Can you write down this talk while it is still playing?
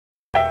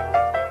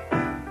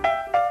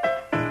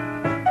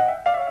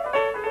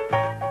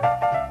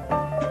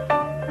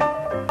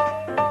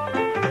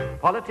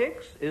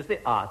Politics is the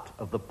art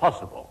of the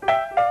possible.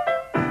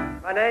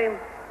 My name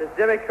is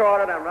Jimmy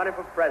Carter, and I'm running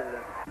for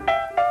president.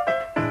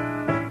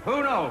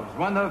 Who knows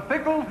when the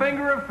fickle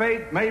finger of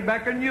fate may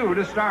beckon you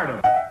to stardom?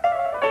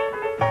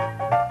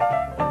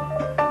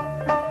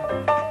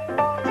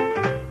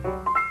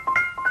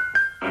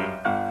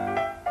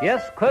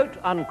 Yes, quote,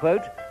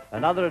 unquote,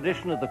 another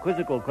edition of the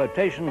quizzical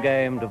quotation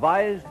game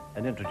devised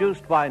and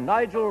introduced by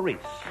Nigel Rees.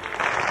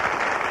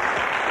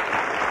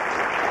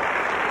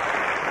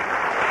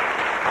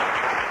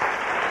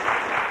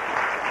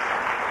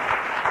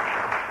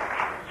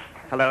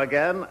 Hello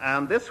again,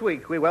 and this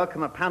week we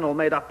welcome a panel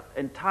made up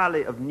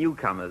entirely of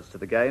newcomers to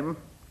the game.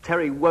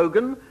 Terry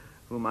Wogan,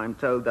 whom I'm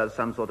told does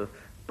some sort of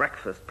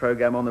breakfast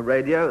program on the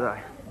radio.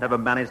 I never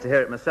managed to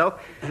hear it myself.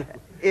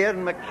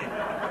 Ian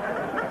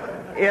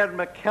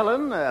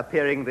McKellen,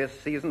 appearing this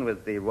season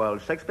with the Royal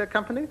Shakespeare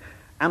Company.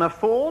 Anna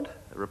Ford,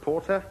 a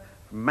reporter,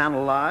 Man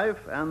Alive,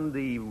 and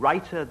the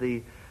writer,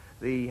 the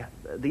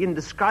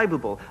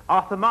indescribable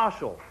Arthur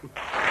Marshall.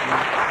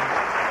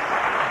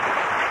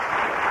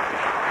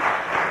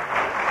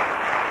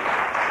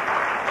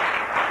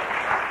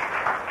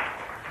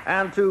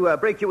 And to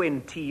break you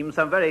in, team,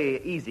 some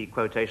very easy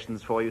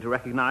quotations for you to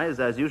recognize,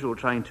 as usual,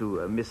 trying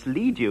to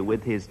mislead you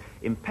with his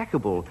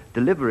impeccable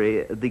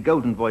delivery, the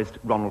golden-voiced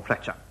Ronald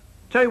Fletcher.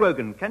 Terry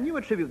Wogan, can you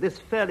attribute this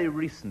fairly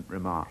recent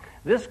remark?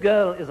 This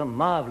girl is a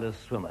marvelous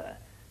swimmer.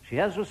 She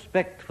has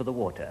respect for the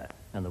water,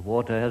 and the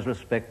water has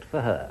respect for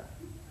her.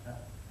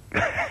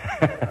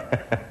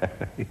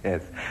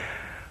 Yes,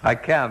 I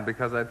can,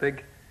 because I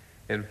think,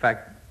 in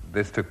fact,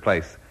 this took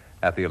place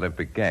at the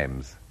Olympic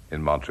Games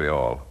in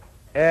Montreal.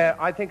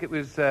 I think it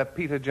was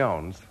Peter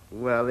Jones.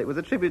 Well, it was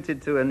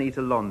attributed to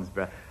Anita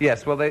Lonsborough.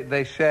 Yes, well,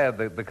 they shared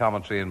the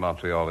commentary in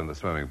Montreal in the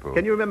swimming pool.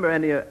 Can you remember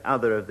any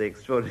other of the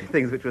extraordinary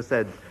things which were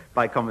said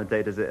by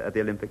commentators at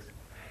the Olympics?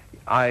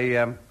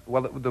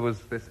 Well, there was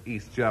this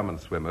East German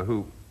swimmer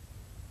who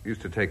used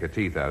to take her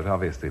teeth out,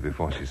 obviously,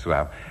 before she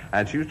swam,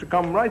 and she used to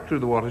come right through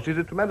the water. She had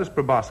a tremendous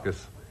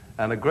proboscis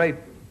and a great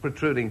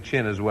protruding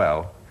chin as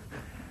well.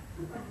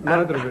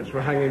 Neither of which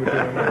were hanging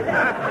between her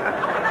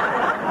legs.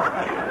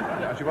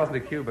 She wasn't a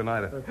Cuban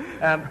either.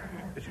 And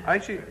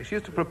she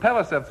used to propel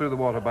herself through the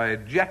water by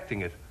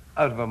ejecting it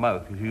out of her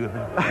mouth.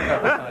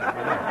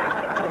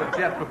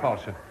 Jet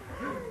propulsion.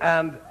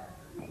 And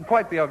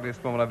quite the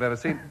ugliest woman I've ever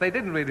seen. They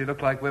didn't really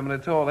look like women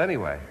at all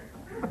anyway,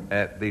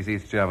 these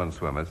East German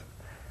swimmers.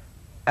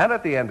 And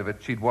at the end of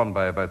it, she'd won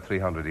by about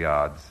 300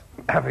 yards,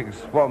 having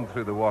swum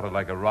through the water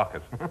like a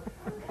rocket.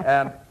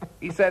 And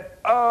he said,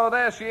 "Oh,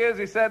 there she is,"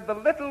 he said, "the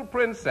little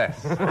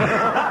princess."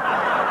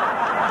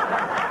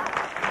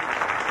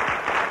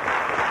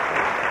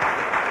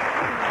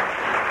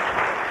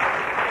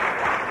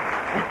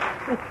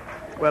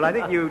 Well, I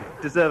think you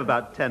deserve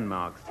about 10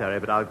 marks, Terry,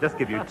 but I'll just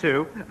give you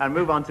 2 and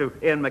move on to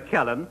Ian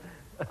McKellen.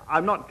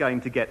 I'm not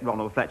going to get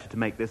Ronald Fletcher to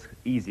make this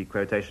easy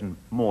quotation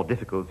more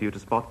difficult for you to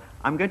spot.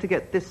 I'm going to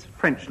get this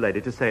French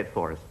lady to say it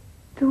for us.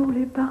 Tous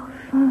les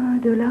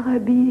parfums de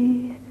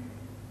l'Arabie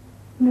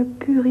ne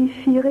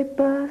purifieraient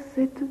pas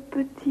cette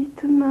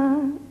petite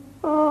main.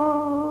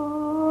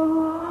 Oh.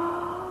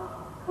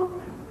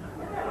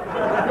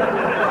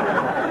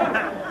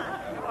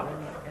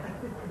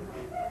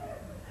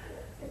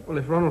 Well,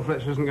 if Ronald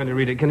Fletcher isn't going to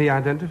read it, can he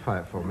identify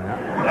it for me?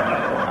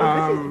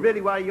 This is really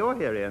why you're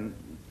here, Ian.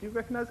 Do you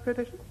recognise the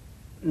quotation?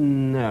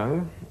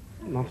 No,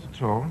 not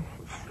at all.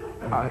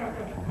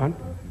 What?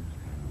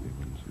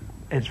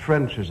 It's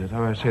French, is it?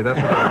 Oh, I see. That's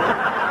what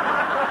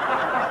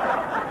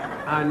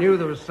I knew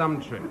there was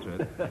some trick to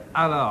it.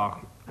 Alors,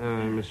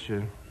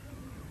 monsieur,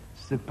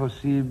 c'est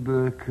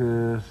possible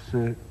que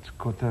cette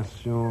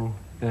quotation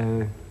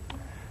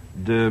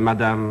de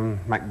Madame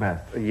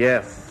Macbeth.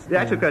 Yes. The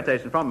actual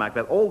quotation from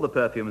Macbeth, all the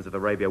perfumes of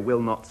Arabia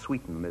will not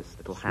sweeten this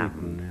little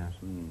hand. Yes.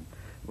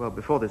 Well,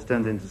 before this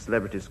turns into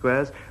Celebrity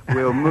Squares,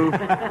 we'll move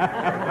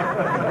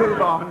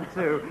on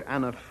to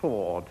Anna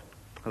Ford.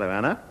 Hello,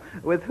 Anna.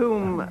 With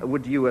whom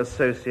would you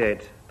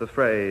associate the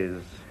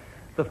phrase?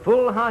 The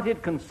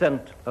full-hearted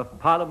consent of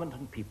Parliament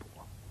and people.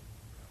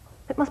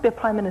 It must be a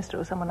Prime Minister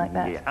or someone like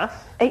that. Yes.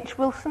 H.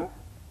 Wilson?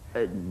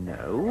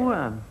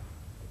 No.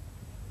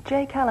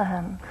 J.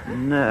 Callahan?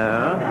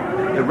 No.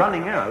 You're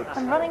running out.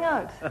 I'm running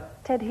out.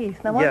 Ted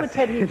Heath. Now, why would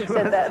Ted Heath have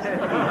said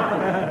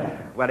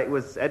that? Well, it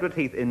was Edward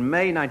Heath in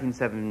May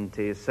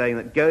 1970 saying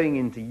that going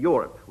into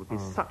Europe would be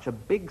such a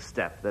big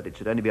step that it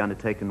should only be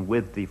undertaken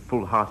with the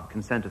full-hearted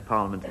consent of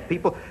Parliament and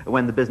people.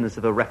 When the business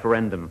of a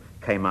referendum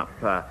came up,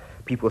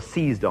 people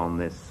seized on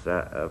this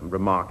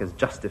remark as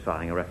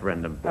justifying a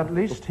referendum. At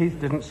least Heath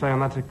didn't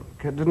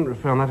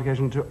refer on that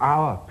occasion to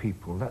our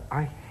people.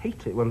 I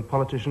hate it when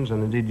politicians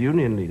and indeed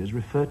union leaders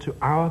refer to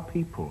our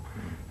people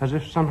as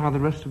if somehow the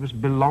rest of us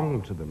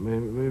belong to them.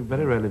 We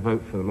very rarely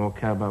vote for them or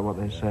care about what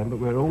they say, but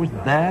we're always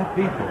their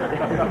people.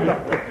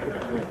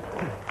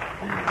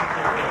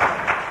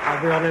 Are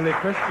there any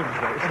questions,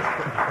 please?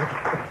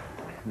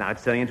 Now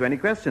it's turning into any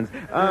questions.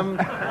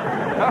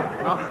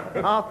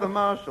 Arthur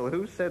Marshall,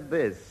 who said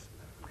this?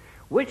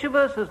 Which of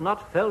us has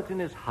not felt in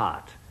his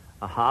heart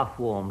a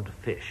half-warmed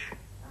fish?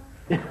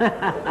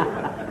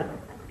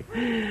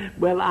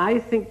 Well, I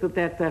think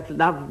that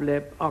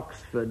lovely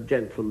Oxford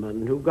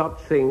gentleman who got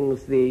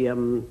things the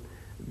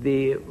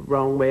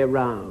wrong way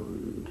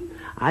round.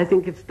 I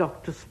think it's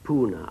Dr.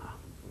 Spooner.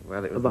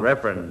 Well, it was the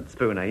Reverend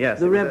Spooner, yes.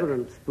 The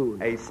Reverend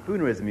Spooner. A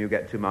Spoonerism, you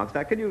get 2 marks.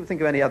 Now, can you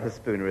think of any other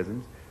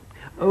Spoonerisms?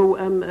 Oh,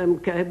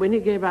 when he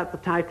gave out the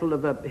title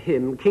of a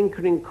hymn,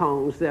 Kinkering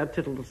Kongs, their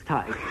tittles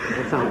tight,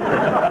 or something.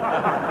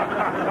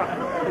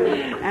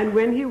 And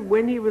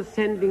when he was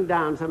sending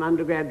down some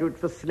undergraduate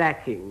for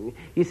slacking,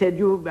 he said,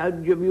 you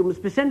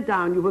must be sent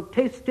down, you have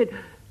tasted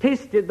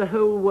the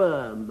whole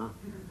worm,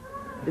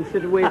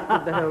 instead of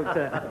wasted the whole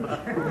term.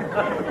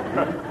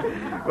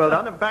 Well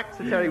done, and back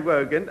to Terry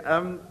Wogan.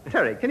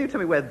 Terry, can you tell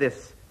me where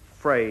this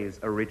phrase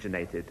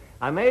originated?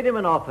 I made him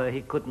an offer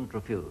he couldn't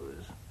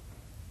refuse.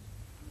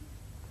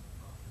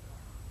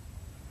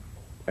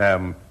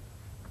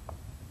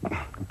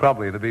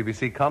 Probably the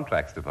BBC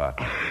contracts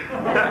department.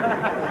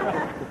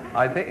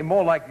 I think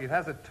more likely it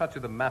has a touch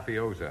of the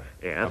mafiosa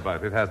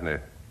about it, hasn't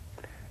it?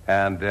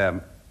 And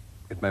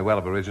it may well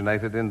have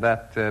originated in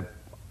that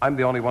I'm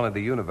the only one in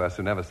the universe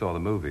who never saw the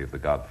movie of The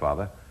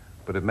Godfather,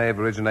 but it may have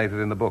originated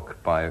in the book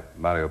by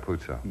Mario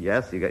Puzo.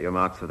 Yes, you get your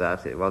marks for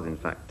that. It was, in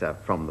fact,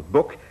 from the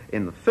book.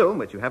 In the film,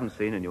 which you haven't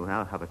seen, and you'll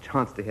now have a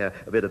chance to hear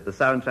a bit of the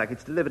soundtrack,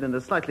 it's delivered in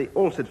a slightly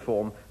altered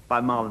form by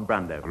Marlon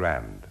Brando.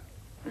 Grand.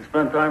 You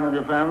spend time with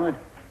your family?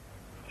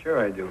 Sure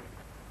I do.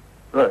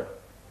 Good.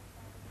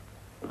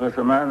 Because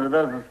a man that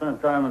doesn't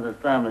spend time with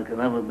his family can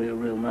never be a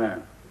real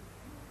man.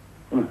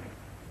 You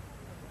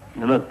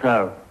look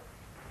terrible.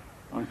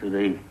 I want you to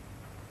eat.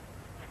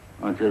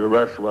 I want you to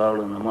rest well,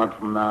 and a month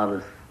from now,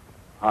 this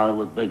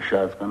Hollywood big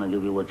shot's going to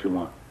give you what you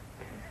want.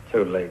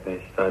 Too late.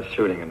 They start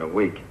shooting in a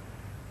week.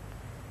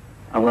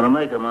 I'm going to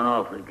make him an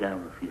offer he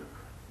can't refuse.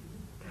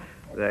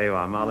 There you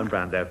are, Marlon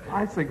Brando.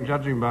 I think,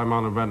 judging by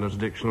Marlon Brando's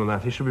diction on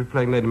that, he should be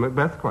playing Lady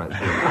Macbeth quite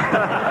soon.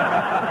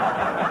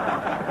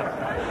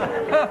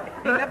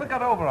 He never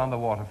got over On the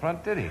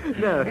Waterfront, did he?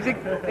 No. He's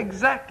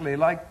exactly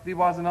like he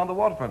was in On the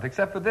Waterfront,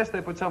 except for this,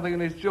 they put something in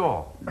his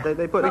jaw.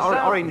 They put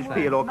orange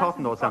peel or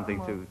cotton or something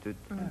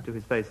to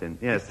his face in.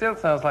 Yes. It still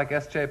sounds like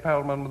S.J.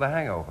 Perelman with a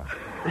hangover.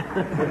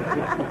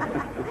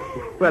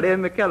 Well,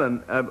 Ian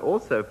McKellen,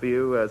 also for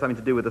you, something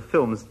to do with a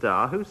film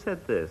star. Who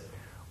said this?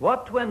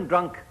 What, when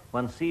drunk,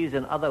 one sees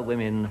in other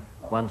women,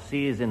 one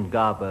sees in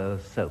Garbo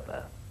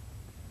sober.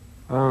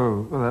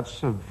 Oh, well,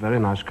 that's a very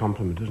nice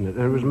compliment, isn't it?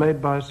 And it was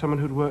made by someone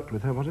who'd worked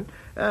with her, was it?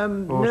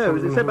 No, it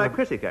was said by a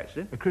critic,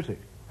 actually. A critic?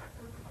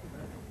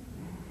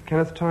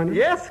 Kenneth Tynan?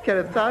 Yes,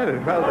 Kenneth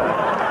Tynan. Well done.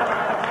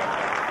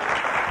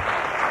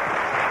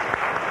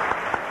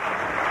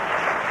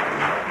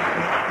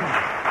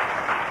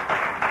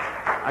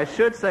 I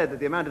should say that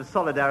the amount of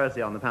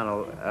solidarity on the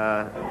panel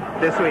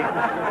this week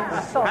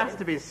has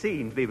to be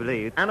seen to be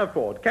believed. Anna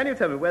Ford, can you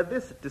tell me where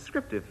this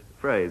descriptive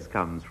phrase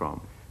comes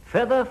from?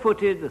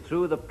 Feather-footed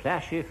through the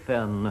plashy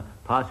fen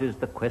passes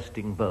the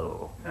questing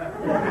bow.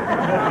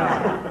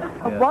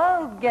 A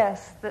wild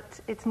guess that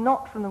it's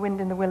not from The Wind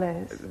in the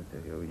Willows.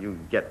 You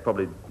get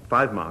probably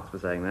 5 marks for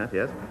saying that,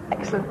 yes?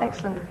 Excellent,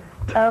 excellent.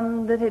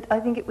 I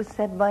think it was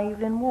said by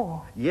Evelyn Waugh.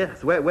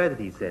 Yes, where did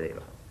he say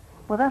it?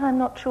 Well, that I'm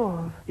not sure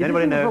of.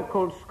 Anybody know? Isn't a book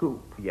called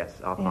Scoop?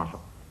 Yes, Arthur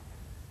Marshall.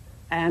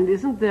 And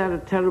isn't there a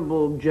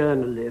terrible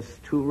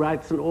journalist who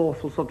writes an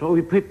awful sort of...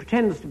 he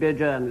pretends to be a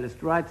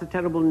journalist, writes a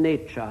terrible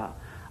Nature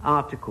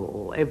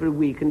article every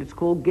week, and it's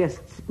called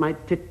Guests at My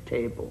Tit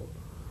Table.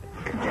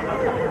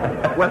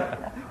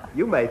 Well,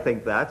 you may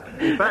think that.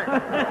 In fact,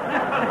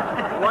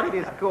 what it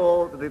is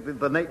called,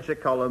 the Nature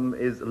column,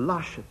 is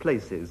Lush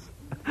Places,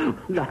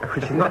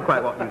 which is not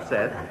quite what you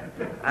said.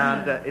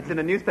 And it's in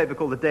a newspaper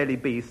called The Daily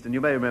Beast, and you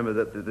may remember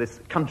that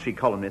this country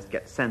columnist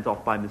gets sent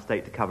off by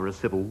mistake to cover a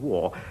civil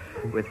war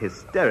with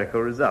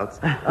hysterical results.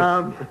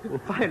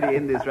 Finally,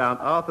 in this round,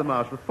 Arthur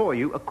Marshall, for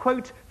you, a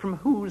quote from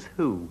Who's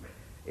Who.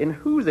 In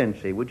whose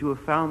entry would you have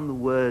found the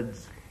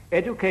words,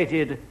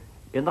 educated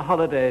in the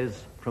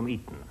holidays from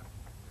Eton?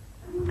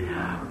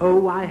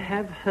 Oh, I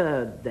have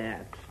heard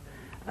that.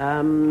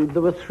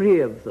 There were 3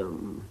 of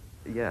them.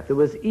 Yes. There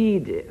was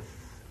Edith,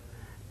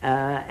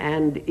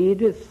 and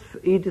Edith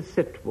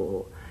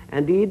Sitwell.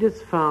 And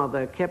Edith's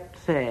father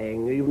kept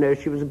saying, you know,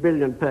 she was a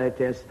brilliant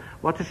poetess,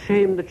 what a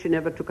shame that she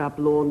never took up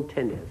lawn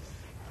tennis.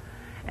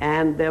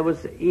 And there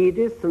was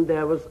Edith, and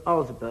there was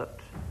Osbert,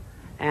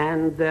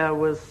 and there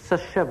was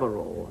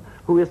Sacheverell,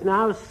 who is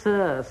now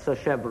Sir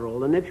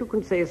Sacheverell. And if you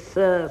can say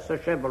Sir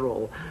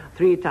Sacheverell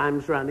 3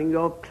 times running,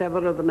 you're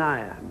cleverer than I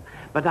am.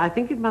 But I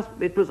think it was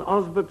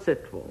Osbert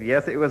Sitwell.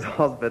 Yes, it was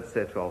Osbert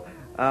Sitwell.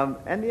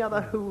 Any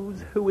other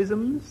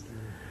whoisms?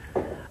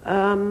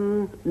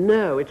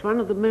 No, it's one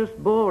of the most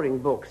boring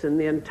books in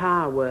the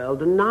entire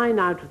world, and 9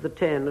 out of the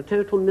 10 are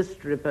total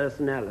mystery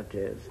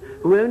personalities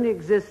who only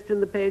exist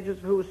in the pages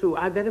of Who's Who.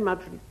 I very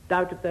much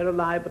doubt if they're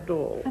alive at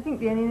all. I think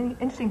the only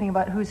interesting thing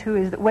about Who's Who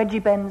is that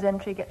Wedgie Ben's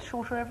entry gets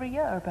shorter every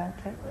year,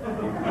 apparently.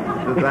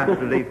 With that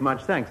relief,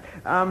 much thanks.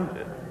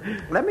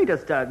 Let me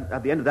just,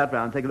 at the end of that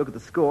round, take a look at the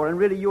score, and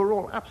really, you're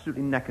all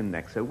absolutely neck and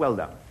neck, so well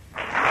done.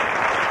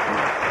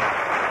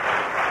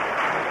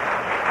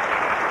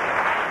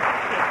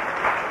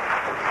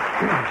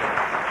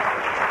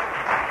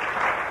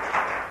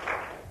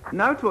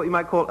 Now to what you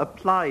might call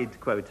applied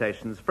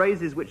quotations,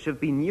 phrases which have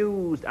been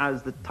used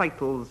as the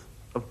titles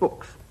of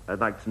books. I'd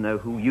like to know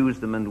who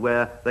used them and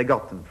where they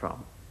got them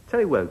from.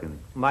 Terry Wogan.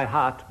 My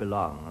heart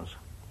belongs.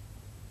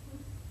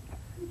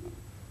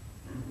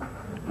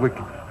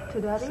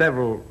 To Daddy?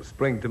 Several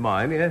spring to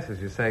mind, yes,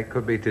 as you say.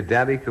 Could be to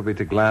Daddy, could be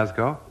to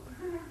Glasgow.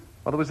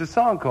 Well, there was a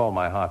song called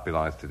My Heart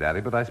Belongs to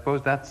Daddy, but I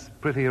suppose that's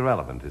pretty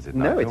irrelevant, is it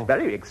not? No, it's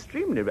very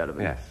extremely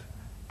relevant. Yes.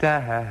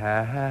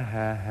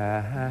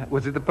 Da-ha-ha-ha-ha-ha.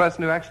 Was it the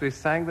person who actually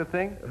sang the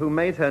thing? Who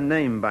made her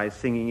name by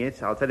singing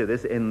it, I'll tell you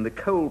this, in the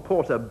Cole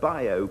Porter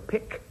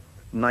biopic,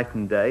 Night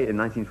and Day, in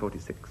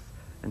 1946.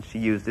 And she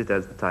used it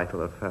as the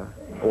title of her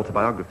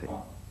autobiography,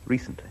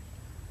 recently.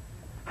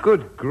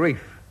 Good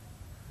grief.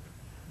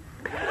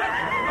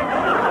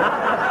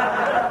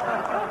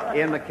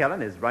 Ian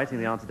McKellen is writing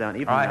the answer down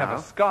even I now. have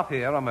a Scot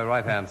here on my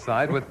right-hand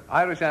side with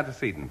Irish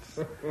antecedents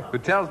who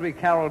tells me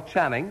Carol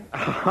Channing.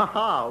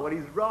 Well,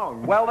 he's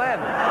wrong. Well then.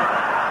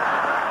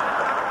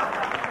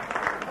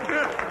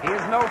 He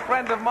is no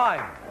friend of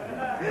mine.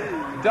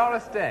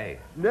 Doris Day.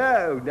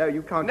 No,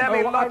 you can't. Nellie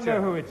I Lutcher.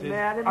 know who it is.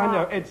 I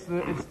know, it's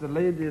the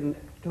lady in...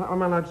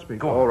 Am I allowed to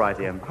speak? All right,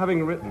 Ian.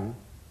 Having written,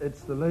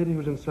 it's the lady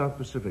who's in South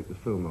Pacific, the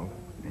film of.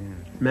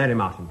 Mary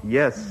Martin.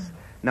 Yes.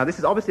 Now, this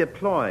is obviously a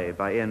ploy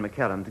by Ian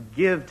McKellen to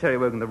give Terry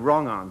Wogan the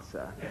wrong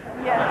answer.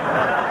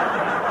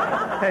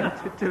 Yes. And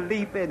to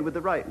leap in with the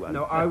right one.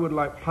 No, I would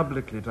like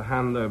publicly to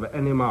hand over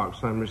any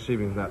marks I'm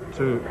receiving for that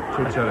to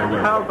Terry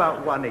Wogan. How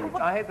about one each?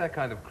 I hate that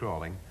kind of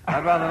crawling.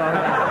 I'd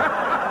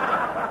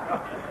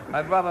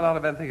rather not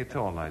have anything at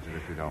all, Nigel,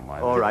 if you don't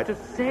mind. All right. To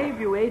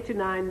save you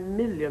 89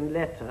 million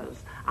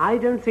letters, I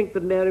don't think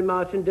that Mary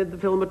Martin did the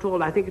film at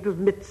all. I think it was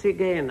Mitzi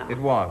Gaynor. It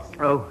was.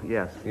 Oh,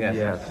 yes.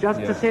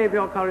 Just to save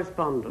your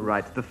correspondence.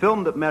 Right. The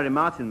film that Mary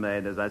Martin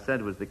made, as I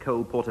said, was the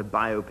Cole Porter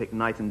biopic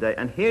Night and Day.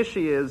 And here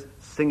she is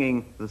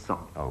singing the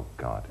song. Oh,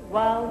 God.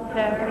 While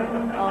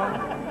tearing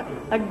off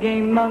a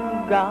game of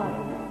golf,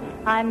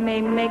 I may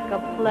make a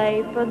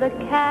play for the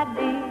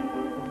caddy,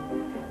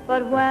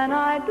 but when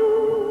I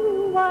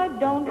do, I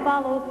don't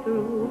follow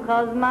through,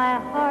 'cause my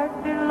heart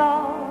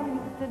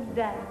belongs to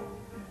Daddy.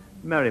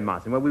 Mary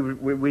Martin. Well,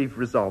 we've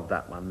resolved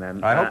that one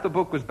then. I hope the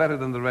book was better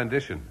than the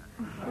rendition.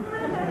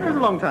 It was a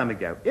long time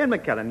ago. Ian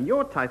McKellen,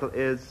 your title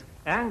is...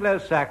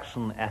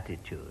 Anglo-Saxon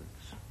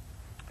Attitudes.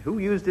 Who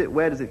used it?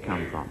 Where does it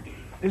come from?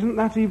 Isn't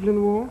that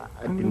Evelyn Waugh?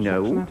 No.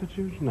 Anglo-Saxon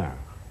Attitudes? No.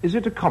 Is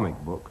it a comic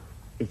book?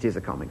 It is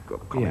a comic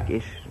book.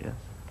 Comic-ish, yes.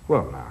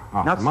 Well, now,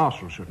 Arthur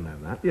Marshall should know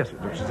that. Yes,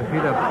 it looks as if he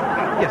does.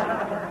 Yes.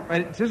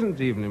 Well, it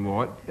isn't Evelyn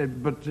Waugh,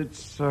 but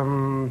it's,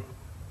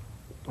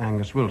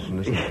 Angus Wilson,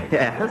 isn't it?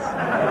 Yes.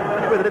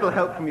 With a little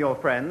help from your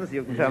friends,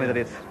 you can tell me that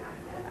it's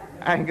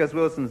Angus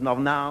Wilson's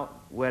novel. Now,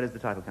 where does the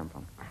title come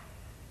from?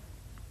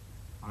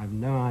 I've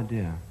no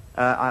idea.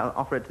 I'll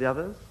offer it to the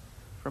others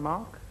for a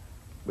mark.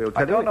 We'll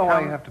tell I don't you know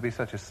why you have to be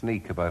such a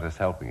sneak about us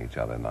helping each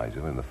other,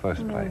 Nigel, in the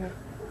first place.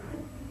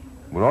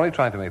 We're only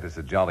trying to make this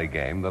a jolly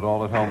game that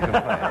all at home can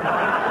play.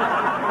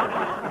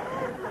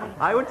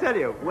 I will tell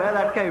you where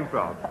that came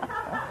from.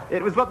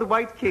 It was what the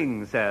White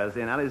King says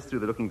in Alice Through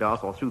the Looking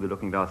Glass, or Through the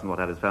Looking Glass and What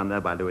Alice Found There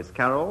by Lewis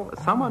Carroll.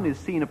 Someone is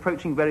seen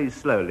approaching very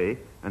slowly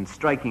and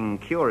striking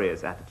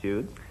curious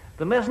attitudes.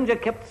 The messenger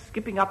kept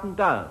skipping up and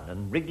down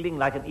and wriggling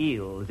like an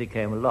eel as he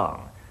came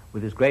along,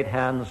 with his great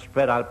hands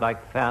spread out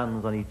like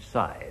fans on each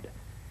side.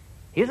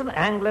 He's an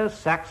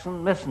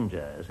Anglo-Saxon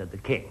messenger, said the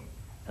king,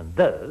 and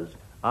those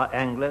are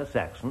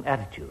Anglo-Saxon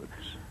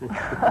attitudes.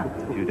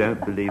 If you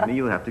don't believe me,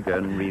 you'll have to go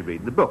and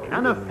reread the book.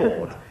 Anna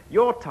Ford,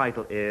 your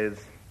title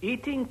is...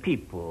 Eating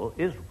people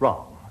is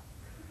wrong.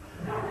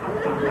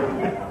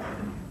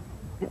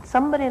 It's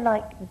somebody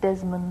like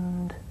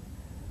Desmond.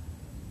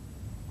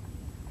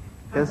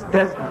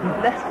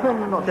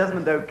 Desmond. Not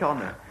Desmond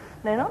O'Connor.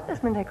 No, not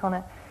Desmond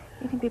O'Connor.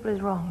 Eating people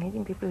is wrong.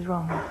 Eating people is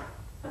wrong.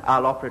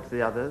 I'll offer it to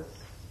the others.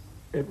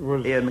 It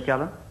was... Ian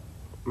McKellen?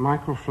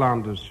 Michael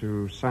Flanders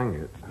who sang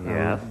it.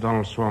 Yes.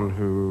 Donald Swan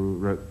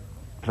who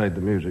played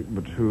the music,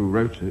 but who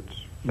wrote it,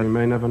 we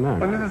may never know.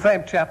 Well, it's the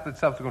same chap that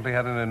subsequently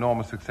had an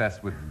enormous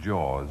success with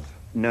Jaws.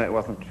 No, it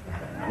wasn't.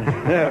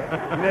 No.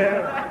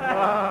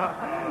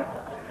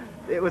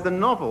 It was a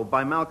novel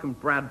by Malcolm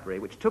Bradbury,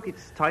 which took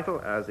its title,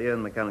 as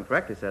Ian McKellen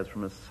correctly says,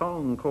 from a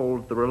song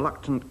called The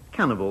Reluctant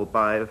Cannibal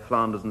by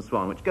Flanders and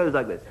Swan, which goes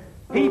like this.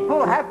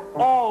 People have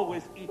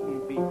always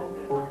eaten people.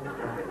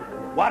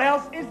 What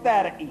else is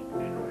there to eat?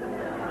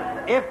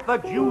 If the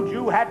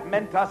Juju had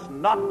meant us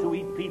not to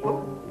eat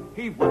people,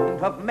 he wouldn't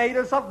have made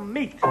us of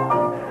meat.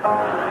 Don't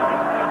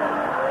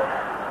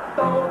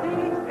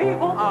eat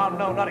people. Oh,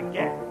 no, not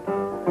again.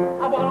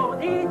 I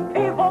won't eat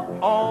people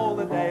all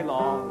the day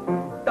long.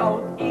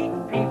 Don't eat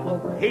people.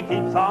 He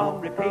keeps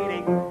on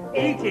repeating,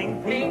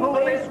 eating people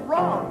is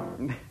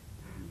wrong.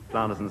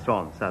 Flanders and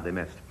Swan, sadly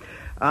missed.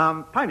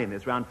 Finally, in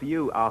this round for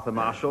you, Arthur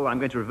Marshall, I'm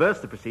going to reverse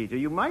the procedure.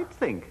 You might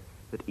think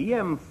that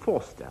E.M.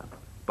 Forster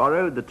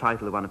borrowed the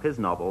title of one of his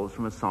novels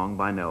from a song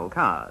by Noel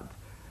Coward.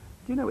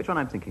 Do you know which one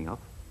I'm thinking of?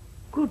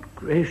 Good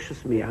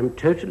gracious me, I'm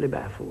totally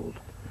baffled.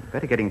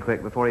 Better get in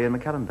quick before Ian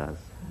McKellen does.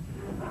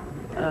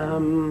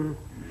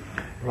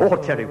 Or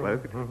Terry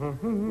Wogan.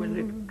 Well,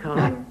 it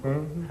can't.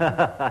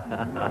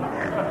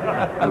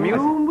 A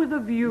room with a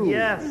view.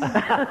 Yes.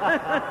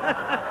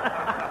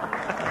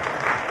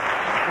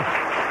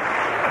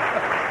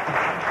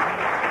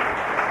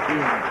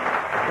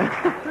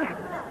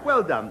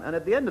 Well done. And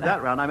at the end of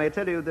that round, I may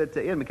tell you that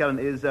Ian McKellen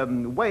is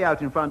way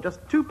out in front, just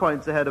 2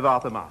 points ahead of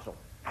Arthur Marshall.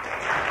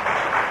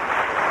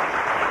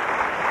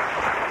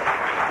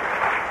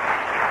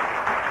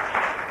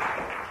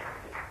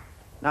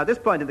 Now, at this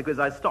point in the quiz,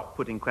 I stopped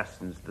putting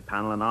questions to the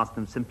panel and asked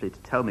them simply to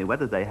tell me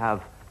whether they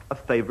have a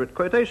favourite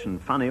quotation,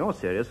 funny or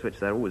serious, which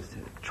they're always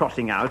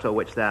trotting out or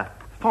which they're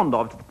fond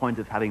of to the point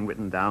of having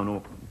written down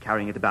or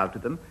carrying it about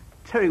with them.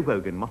 Terry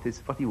Wogan, what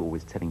are you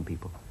always telling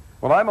people?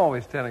 Well, I'm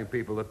always telling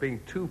people that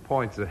being 2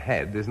 points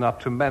ahead is not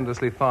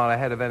tremendously far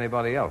ahead of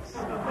anybody else.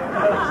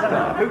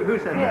 Who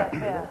said that?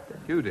 Yeah.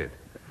 You did.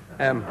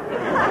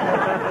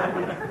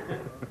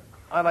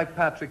 I like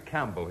Patrick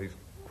Campbell. He's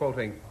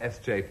quoting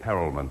S.J.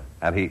 Perelman.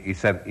 And he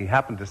said, he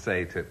happened to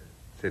say to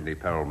Sidney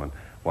Perelman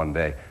one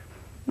day,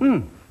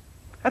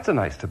 that's a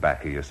nice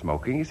tobacco you're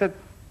smoking. He said,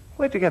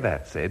 where'd you get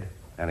that, Sid?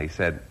 And he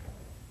said,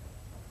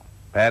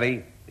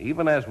 Paddy,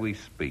 even as we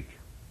speak,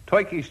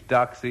 Turkish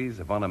doxies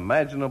of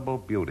unimaginable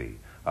beauty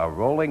are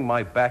rolling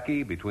my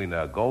baccy between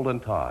their golden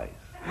ties.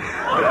 I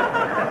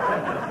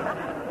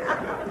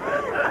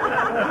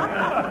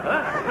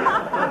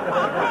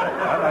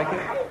like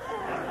it.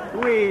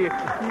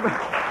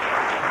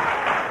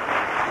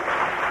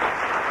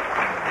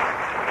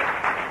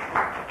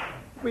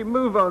 We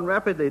move on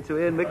rapidly to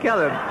Ian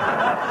McKellen.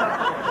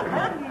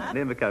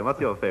 Ian McKellen,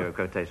 what's your favourite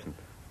quotation?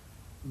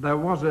 There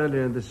was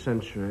earlier in this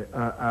century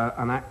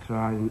an actor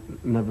I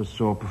never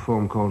saw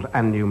perform called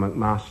Andrew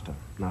McMaster.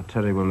 Now,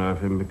 Terry will know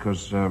of him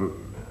because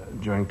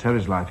during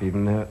Terry's life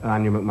even,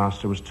 Andrew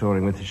McMaster was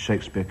touring with his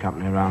Shakespeare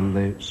company around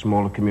the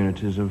smaller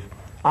communities of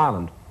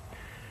Ireland.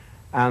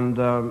 And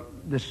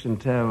this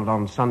entailed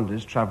on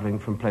Sundays travelling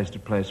from place to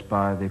place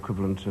by the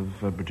equivalent of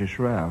British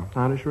Rail.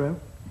 Irish Rail?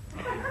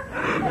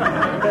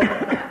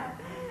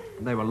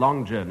 They were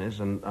long journeys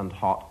and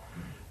hot.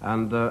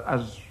 And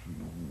as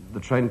the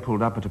train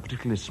pulled up at a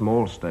particularly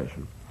small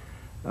station,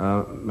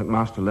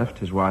 McMaster left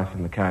his wife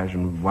in the carriage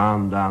and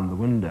wound down the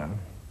window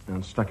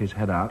and stuck his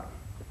head out,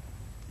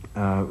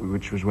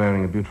 which was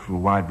wearing a beautiful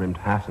wide-brimmed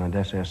hat and I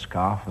dare say a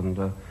scarf, and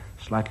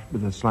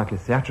with a slightly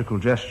theatrical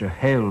gesture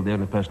hailed the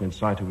only person in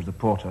sight, who was the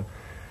porter,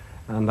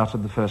 and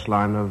uttered the first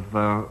line of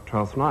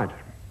Twelfth Night.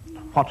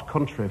 "What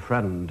country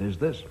friend is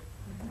this?"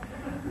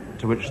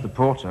 To which the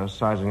porter,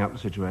 sizing up the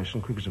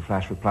situation, quick as a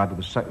flash, replied to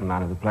the second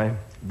line of the play,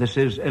 "This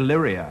is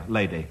Illyria,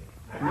 lady."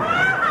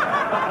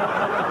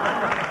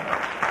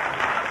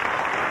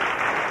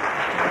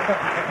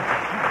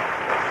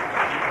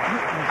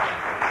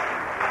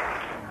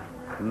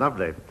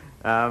 Lovely.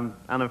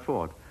 Anna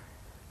Ford.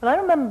 Well, I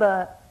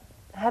remember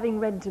having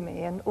read to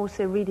me, and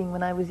also reading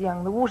when I was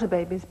young, The Water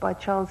Babies by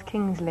Charles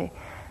Kingsley,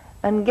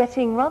 and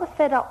getting rather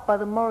fed up by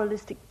the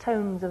moralistic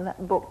tones of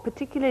that book,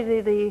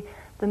 particularly the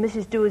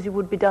Mrs.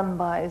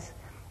 Do-as-you-would-be-done-bys,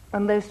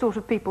 and those sort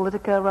of people that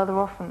occur rather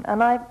often.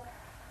 And I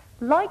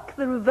like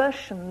the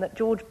reversion that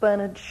George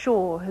Bernard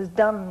Shaw has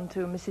done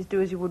to Mrs.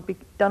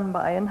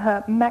 Do-as-you-would-be-done-by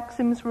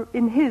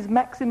in his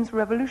Maxims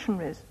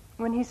Revolutionaries,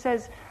 when he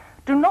says,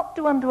 "Do not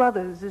do unto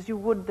others as you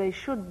would they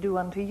should do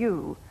unto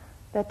you.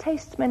 Their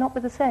tastes may not be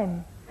the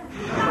same."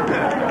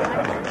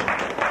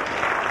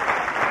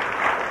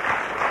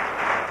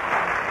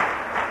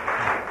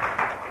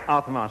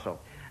 Arthur Marshall.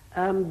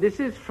 This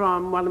is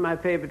from one of my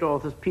favourite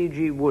authors,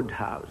 P.G.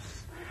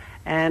 Wodehouse,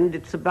 and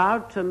it's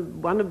about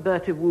one of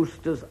Bertie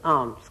Wooster's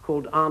aunts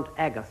called Aunt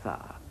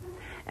Agatha.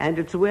 And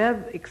it's a way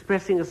of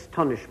expressing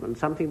astonishment.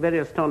 Something very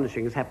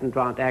astonishing has happened to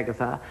Aunt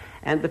Agatha,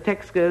 and the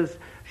text goes,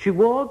 "She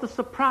wore the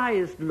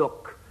surprised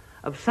look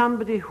of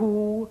somebody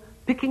who,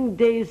 picking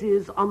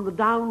daisies on the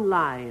down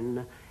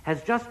line,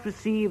 has just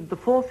received the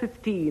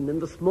 4.15 in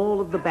the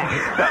small of the back."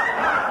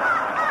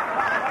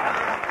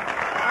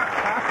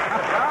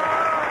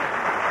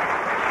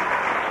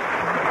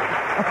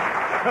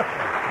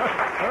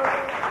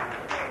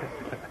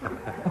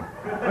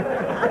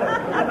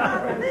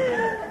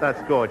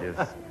 That's gorgeous.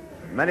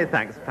 Many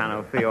thanks,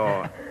 panel, for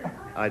your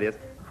ideas.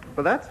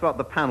 Well, that's what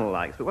the panel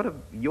likes, but what are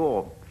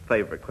your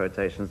favourite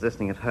quotations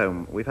listening at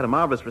home? We've had a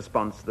marvellous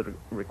response to the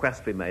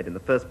request we made in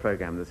the first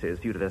programme of the series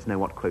for you to let us know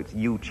what quotes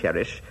you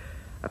cherish.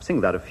 I've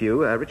singled out a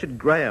few. Richard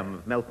Graham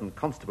of Melton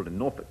Constable in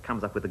Norfolk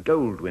comes up with a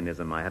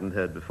Goldwynism I hadn't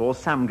heard before.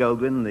 Sam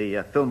Goldwyn,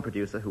 the film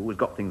producer who always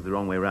got things the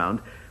wrong way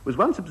round, was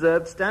once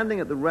observed standing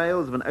at the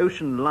rails of an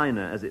ocean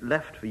liner as it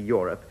left for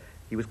Europe.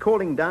 He was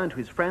calling down to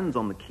his friends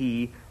on the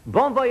quay,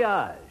 "Bon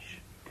voyage!"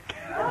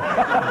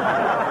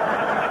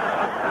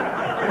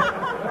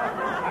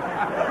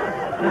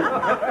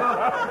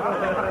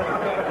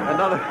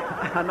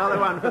 Another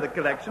one for the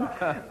collection.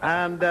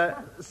 And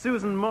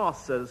Susan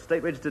Moss, a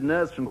state-registered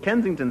nurse from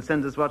Kensington,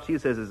 sends us what she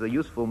says is a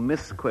useful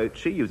misquote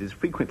she uses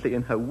frequently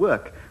in her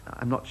work.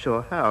 I'm not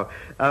sure how.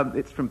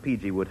 It's from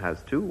P.G.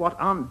 Wodehouse, too. What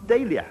Aunt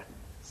Dahlia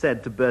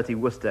said to Bertie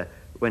Wooster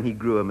when he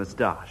grew a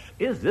moustache.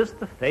 Is this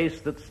the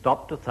face that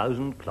stopped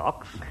 1,000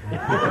 clocks?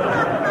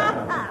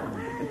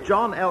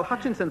 John L.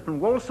 Hutchinson from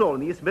Walsall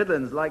in the East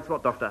Midlands likes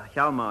what Dr.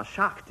 Hjalmar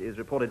Schacht is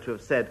reported to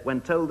have said when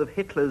told of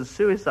Hitler's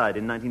suicide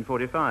in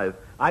 1945.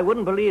 I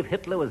wouldn't believe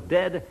Hitler was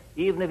dead,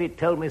 even if he'd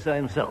told me so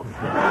himself.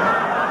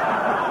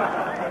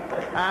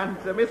 And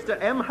Mr.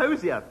 M.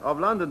 Hosier of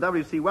London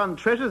WC1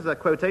 treasures a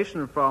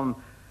quotation from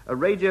a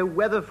radio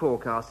weather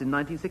forecast in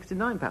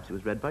 1969. Perhaps it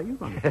was read by you,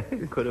 Ronald.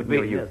 Could have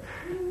been, yes.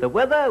 The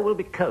weather will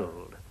be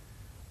cold.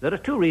 There are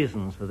two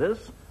reasons for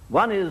this.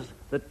 One is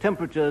that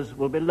temperatures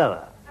will be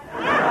lower.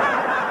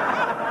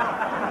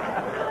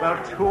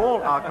 Well, to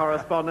all our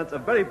correspondents, a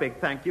very big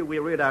thank you.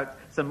 We'll read out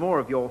some more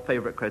of your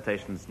favourite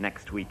quotations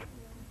next week.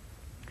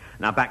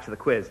 Now back to the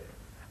quiz.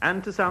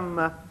 And to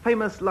some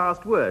famous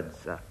last words.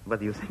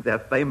 Whether you think they're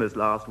famous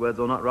last words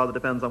or not rather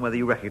depends on whether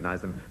you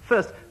recognise them.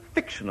 First,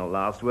 fictional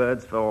last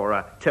words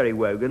for Terry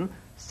Wogan,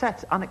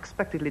 set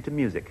unexpectedly to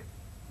music.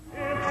 It's a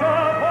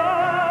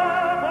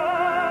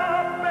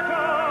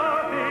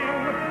better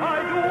thing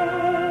I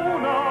do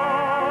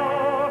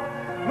now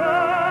than I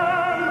have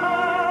ever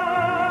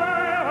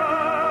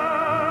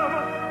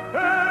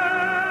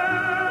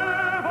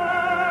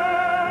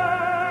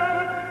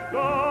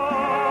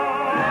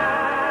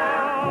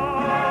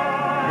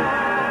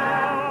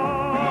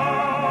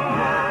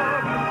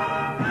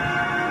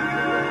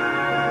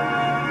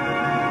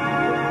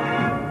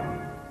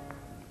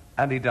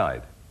And he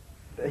died.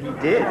 He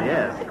did,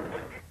 yes.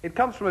 It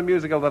comes from a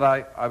musical that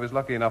I was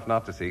lucky enough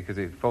not to see because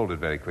it folded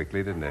very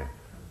quickly, didn't it?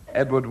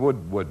 Edward Wood.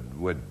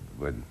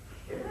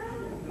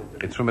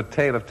 It's from A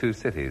Tale of Two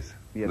Cities,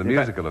 yes, the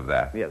musical of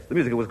that. Yes, the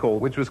musical was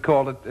called... Which was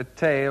called A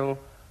Tale...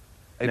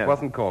 It No.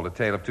 wasn't called A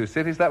Tale of Two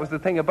Cities. That was the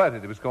thing about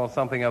it. It was called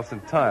something else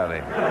entirely.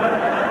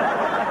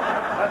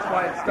 That's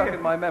why it stuck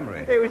in my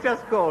memory. It was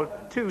just called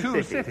Two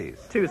Two Cities. Cities.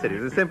 Two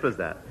Cities, as simple as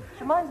that.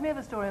 It reminds me of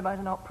a story about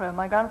an opera.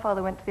 My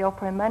grandfather went to the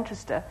opera in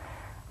Manchester,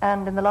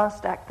 and in the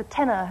last act, the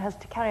tenor has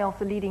to carry off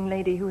the leading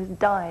lady who has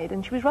died,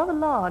 and she was rather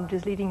large,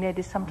 as leading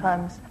ladies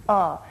sometimes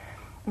are.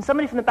 And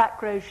somebody from the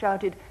back row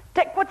shouted,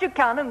 "Take what you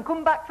can and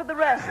come back for the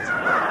rest."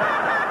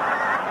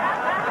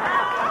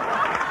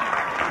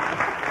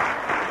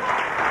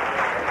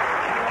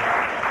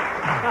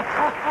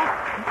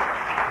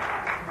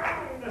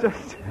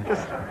 Just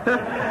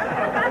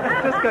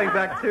going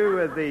back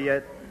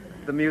to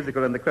the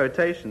musical and the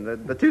quotation,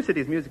 the Two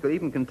Cities musical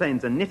even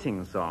contains a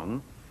knitting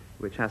song,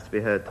 which has to be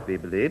heard to be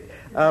believed.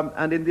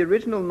 And in the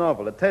original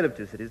novel, A Tale of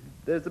Two Cities,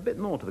 there's a bit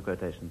more to the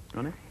quotation.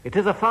 Ronnie? It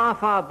is a far,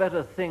 far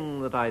better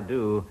thing that I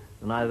do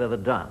than I've ever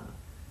done.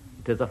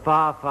 It is a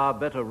far, far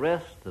better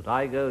rest that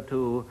I go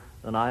to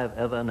than I have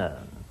ever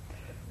known.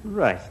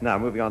 Right, now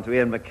moving on to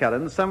Ian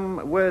McKellen.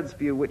 Some words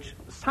for you which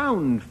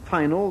sound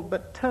final,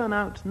 but turn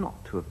out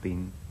not to have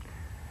been.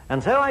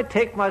 And so I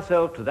take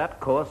myself to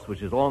that course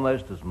which is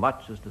almost as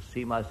much as to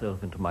see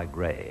myself into my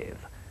grave,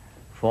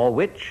 for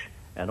which,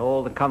 and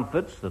all the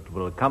comforts that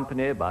will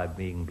accompany by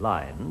being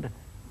blind,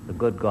 the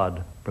good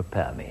God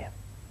prepare me.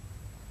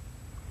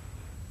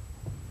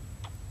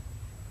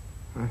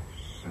 I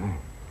see.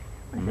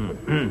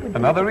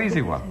 Another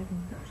easy one.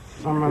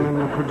 Someone in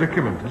a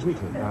predicament, isn't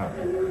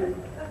it?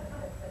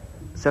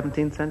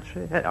 17th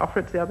century?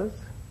 Offer it to the others?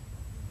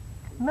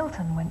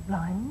 Milton went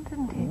blind,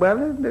 didn't he?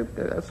 Well,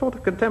 a sort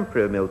of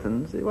contemporary of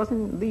Milton's. It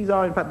wasn't. These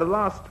are, in fact, the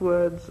last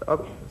words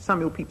of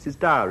Samuel Pepys's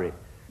diary.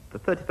 The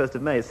 31st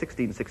of May is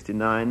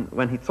 1669,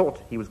 when he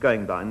thought he was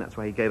going blind. That's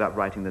why he gave up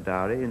writing the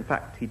diary. In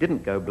fact, he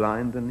didn't go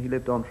blind, and he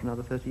lived on for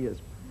another 30 years.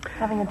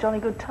 Having a jolly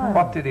good time.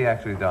 What did he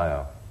actually die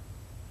of?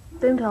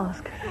 Don't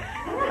ask.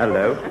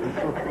 Hello.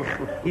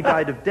 He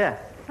died of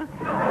death.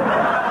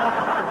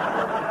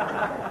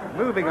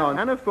 Moving on.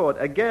 Hannah Ford,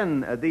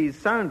 again, these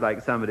sound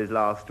like somebody's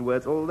last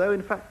words, although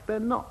in fact they're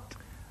not.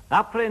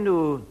 Après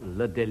nous,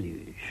 le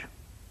déluge.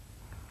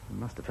 You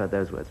must have heard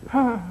those words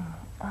before.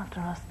 After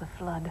us, the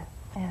flood.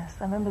 Yes,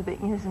 I remember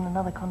being used in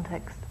another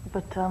context.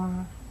 But,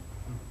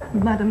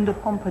 Madame de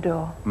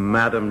Pompadour.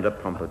 Madame de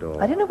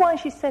Pompadour. I don't know why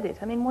she said it.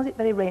 I mean, was it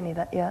very rainy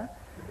that year?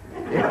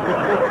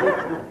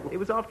 It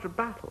was after a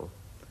battle.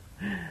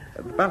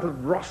 The Battle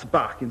of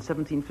Rossbach in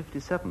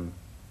 1757.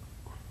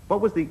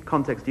 What was the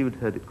context you had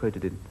heard it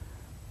quoted in?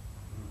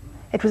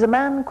 It was a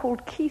man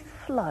called Keith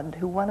Flood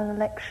who won an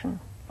election.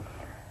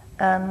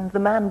 And the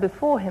man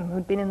before him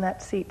who'd been in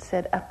that seat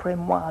said, "Après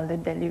moi, le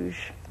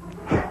déluge."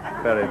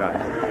 Very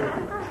nice.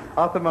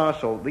 Arthur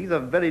Marshall, these are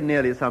very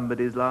nearly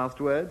somebody's last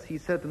words. He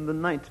said them the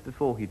night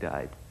before he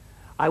died.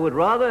 I would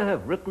rather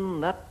have written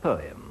that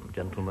poem,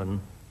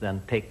 gentlemen,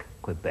 than take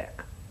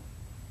Quebec.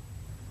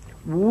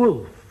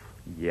 Wolf.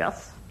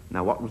 Yes.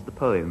 Now, what was the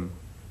poem?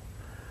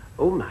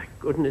 Oh, my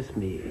goodness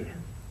me.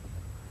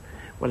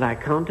 Well, I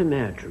can't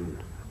imagine.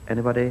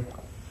 Anybody?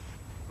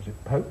 Was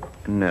it Pope?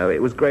 No,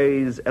 it was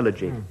Gray's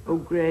Elegy. Oh,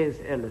 Gray's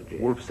Elegy.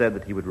 Wolfe said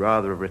that he would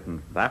rather have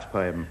written that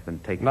poem than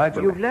take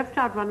Nigel. You've left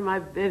out one of my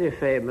very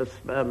famous,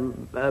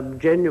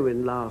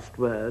 genuine last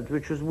words,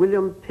 which was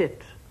William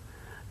Pitt,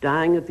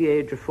 dying at the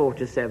age of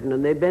 47,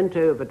 and they bent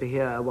over to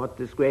hear what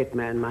this great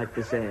man might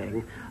be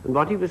saying. And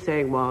what he was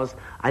saying was,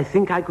 I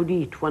think I could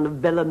eat one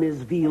of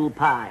Bellamy's veal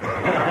pie.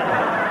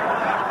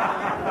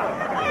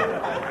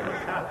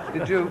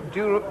 Do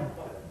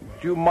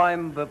you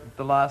mind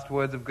the last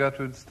words of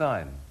Gertrude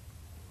Stein?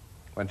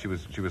 When she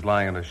was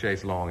lying in a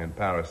chaise longue in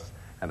Paris,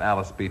 and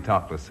Alice B.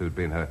 Toklas, who'd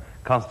been her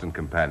constant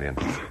companion,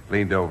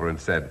 leaned over and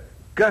said,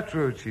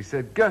 Gertrude, she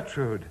said,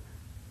 Gertrude,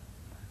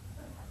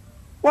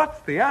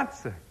 what's the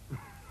answer?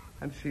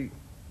 And she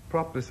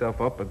propped herself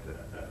up and said,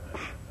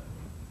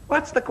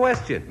 what's the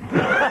question?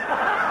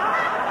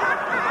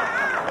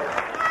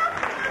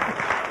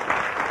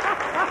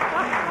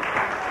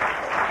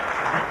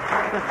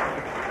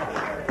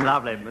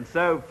 Lovely. And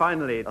so,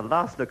 finally, a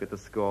last look at the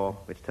score,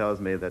 which tells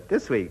me that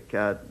this week,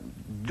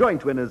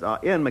 joint winners are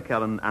Ian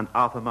McKellen and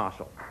Arthur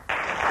Marshall.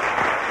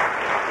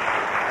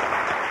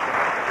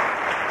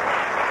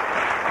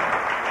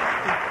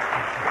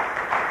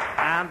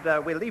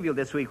 And we'll leave you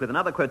this week with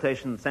another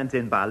quotation sent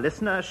in by a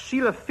listener.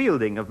 Sheila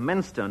Fielding of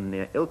Menstone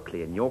near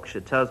Ilkley in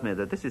Yorkshire tells me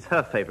that this is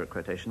her favourite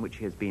quotation, which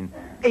she has been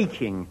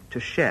aching to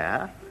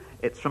share.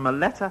 It's from a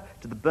letter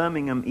to the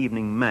Birmingham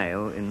Evening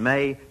Mail in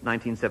May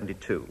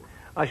 1972.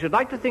 I should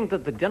like to think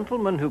that the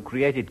gentleman who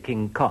created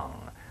King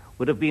Kong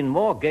would have been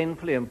more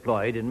gainfully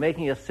employed in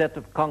making a set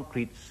of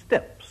concrete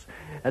steps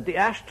at the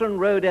Ashton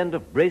Road end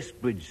of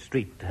Bracebridge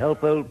Street to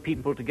help old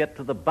people to get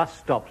to the bus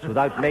stops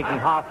without making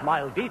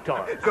half-mile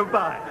detours.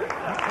 Goodbye.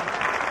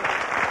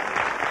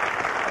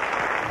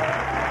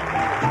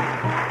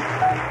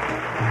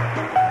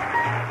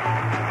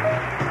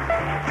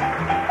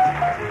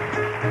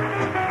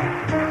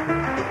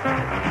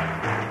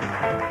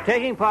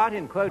 Taking part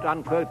in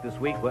quote-unquote this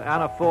week were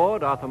Anna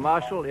Ford, Arthur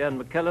Marshall,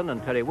 Ian McKellen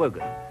and Terry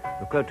Wogan.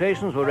 The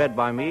quotations were read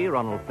by me,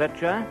 Ronald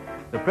Fletcher.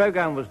 The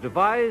programme was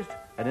devised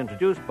and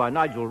introduced by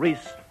Nigel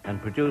Rees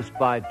and produced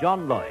by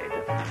John Lloyd.